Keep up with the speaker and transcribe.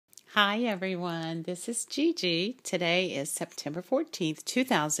Hi everyone, this is Gigi. Today is September 14th,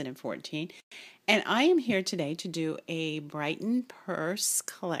 2014, and I am here today to do a Brighton purse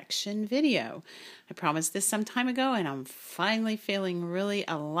collection video. I promised this some time ago and I'm finally feeling really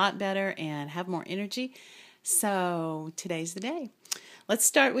a lot better and have more energy, so today's the day. Let's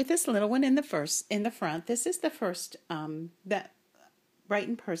start with this little one in the front. This is the first that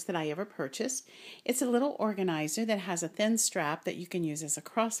Brighton purse that I ever purchased. It's a little organizer that has a thin strap that you can use as a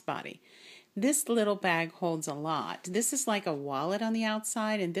crossbody. This little bag holds a lot. This is like a wallet on the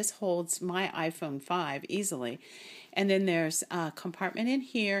outside, and this holds my iPhone 5 easily. And then there's a compartment in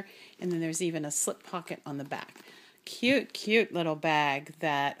here, and then there's even a slip pocket on the back. Cute, cute little bag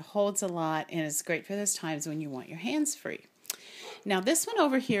that holds a lot and is great for those times when you want your hands free. Now this one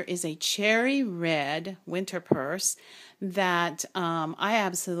over here is a cherry red winter purse that I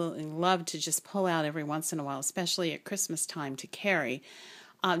absolutely love to just pull out every once in a while, especially at Christmas time to carry,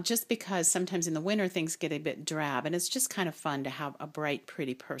 just because sometimes in the winter things get a bit drab and it's just kind of fun to have a bright,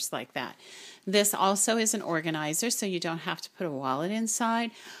 pretty purse like that. This also is an organizer, so you don't have to put a wallet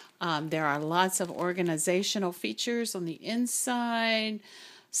inside. There are lots of organizational features on the inside.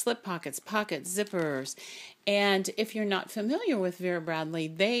 Slip pockets, pockets, zippers. And if you're not familiar with Vera Bradley,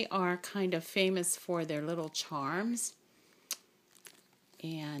 they are kind of famous for their little charms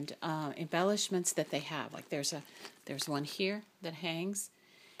and embellishments that they have. Like there's one here that hangs,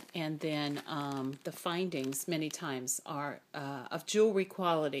 and then the findings many times are of jewelry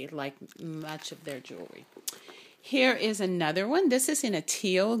quality, like much of their jewelry. Here is another one. This is in a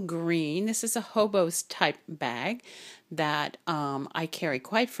teal green. This is a hobo's type bag that I carry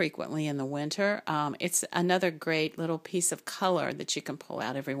quite frequently in the winter. It's another great little piece of color that you can pull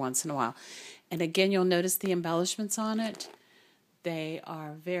out every once in a while. And again, you'll notice the embellishments on it. They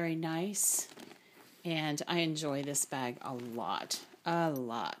are very nice, and I enjoy this bag a lot, a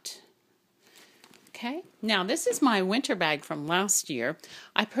lot. Okay, now this is my winter bag from last year.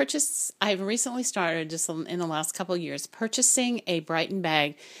 I've recently started, just in the last couple of years, purchasing a Brighton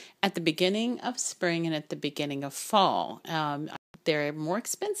bag at the beginning of spring and at the beginning of fall. They're more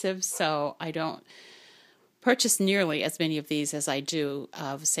expensive, so I don't purchase nearly as many of these as I do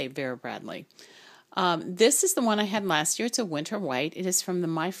of, say, Vera Bradley. This is the one I had last year. It's a winter white. It is from the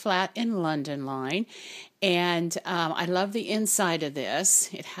My Flat in London line. And I love the inside of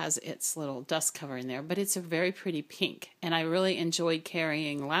this. It has its little dust cover in there, but it's a very pretty pink. And I really enjoyed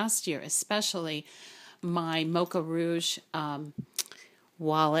carrying last year, especially my Mocha Rouge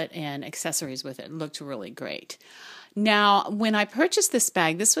wallet and accessories with it. It looked really great. Now, when I purchased this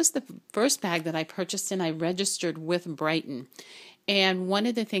bag, this was the first bag that I purchased and I registered with Brighton. And one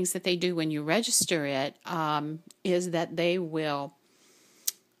of the things that they do when you register it is that they will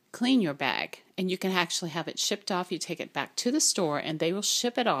clean your bag. And you can actually have it shipped off. You take it back to the store and they will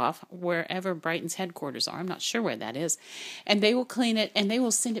ship it off wherever Brighton's headquarters are. I'm not sure where that is. And they will clean it and they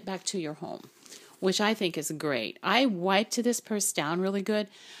will send it back to your home, which I think is great. I wiped this purse down really good,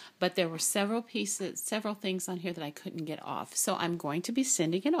 but there were several things on here that I couldn't get off. So I'm going to be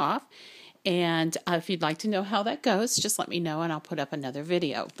sending it off. And if you'd like to know how that goes, just let me know and I'll put up another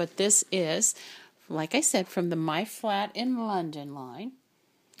video. But this is, like I said, from the My Flat in London line.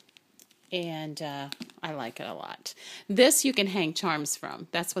 And I like it a lot. This you can hang charms from.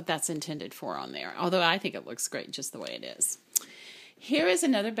 That's what that's intended for on there. Although I think it looks great just the way it is. Here is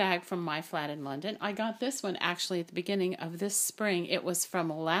another bag from My Flat in London. I got this one actually at the beginning of this spring. It was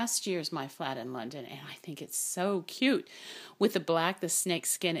from last year's My Flat in London, and I think it's so cute with the black, the snake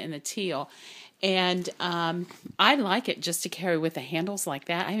skin, and the teal. And I like it just to carry with the handles like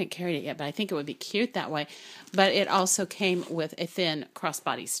that. I haven't carried it yet, but I think it would be cute that way. But it also came with a thin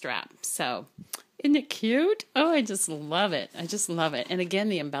crossbody strap. So isn't it cute? Oh, I just love it. I just love it. And again,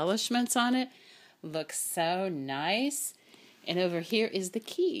 the embellishments on it look so nice. And over here is the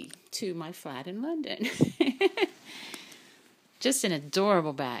key to My Flat in London. Just an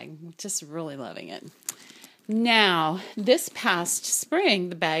adorable bag. Just really loving it. Now, this past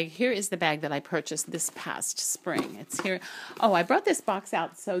spring, here is the bag that I purchased this past spring. It's here. Oh, I brought this box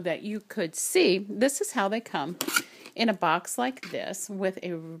out so that you could see. This is how they come in a box like this with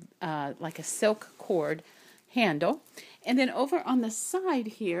like a silk cord handle. And then over on the side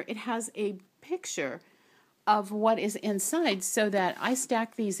here, it has a picture of what is inside so that I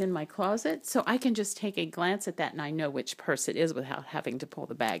stack these in my closet so I can just take a glance at that and I know which purse it is without having to pull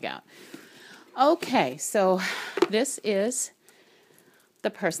the bag out. Okay, so this is the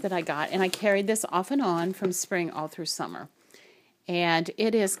purse that I got, and I carried this off and on from spring all through summer. And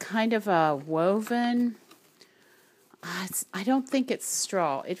it is kind of a woven, I don't think it's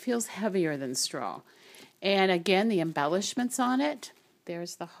straw. It feels heavier than straw. And again, the embellishments on it,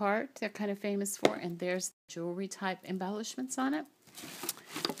 there's the heart they're kind of famous for, and there's jewelry type embellishments on it.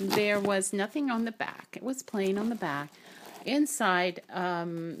 There was nothing on the back. It was plain on the back. Inside,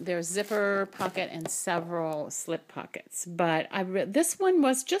 there's zipper pocket and several slip pockets. But this one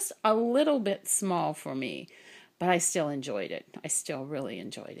was just a little bit small for me, but I still enjoyed it. I still really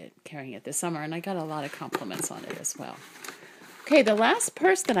enjoyed it, carrying it this summer, and I got a lot of compliments on it as well. Okay, the last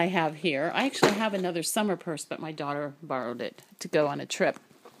purse that I have here, I actually have another summer purse, but my daughter borrowed it to go on a trip.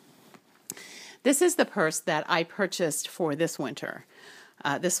 This is the purse that I purchased for this winter.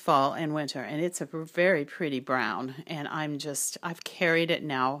 This fall and winter, and it's a very pretty brown, and I've carried it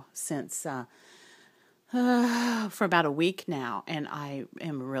now since for about a week now, and I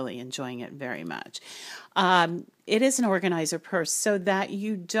am really enjoying it very much. It is an organizer purse so that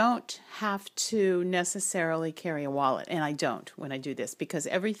you don't have to necessarily carry a wallet, and I don't when I do this, because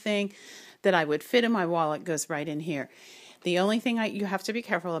everything that I would fit in my wallet goes right in here. The only thing you have to be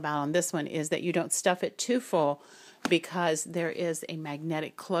careful about on this one is that you don't stuff it too full, because there is a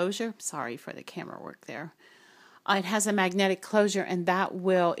magnetic closure. Sorry for the camera work there. It has a magnetic closure, and that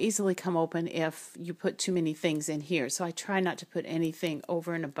will easily come open if you put too many things in here. So I try not to put anything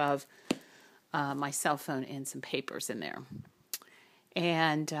over and above my cell phone and some papers in there.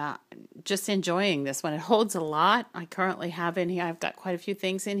 And just enjoying this one. It holds a lot. I currently have in here, I've got quite a few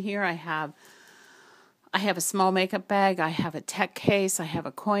things in here. I have a small makeup bag, I have a tech case, I have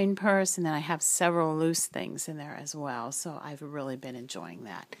a coin purse, and then I have several loose things in there as well. So I've really been enjoying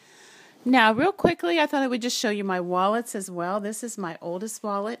that. Now, real quickly, I thought I would just show you my wallets as well. This is my oldest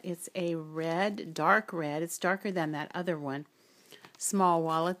wallet. It's a red, dark red. It's darker than that other one. Small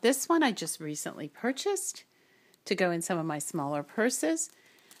wallet. This one I just recently purchased to go in some of my smaller purses.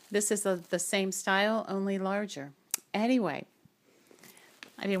 This is the same style, only larger. Anyway,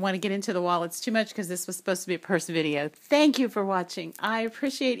 I didn't want to get into the wallets too much because this was supposed to be a purse video. Thank you for watching. I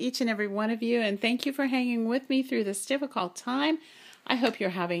appreciate each and every one of you, and thank you for hanging with me through this difficult time. I hope you're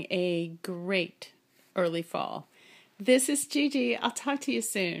having a great early fall. This is Gigi. I'll talk to you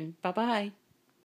soon. Bye-bye.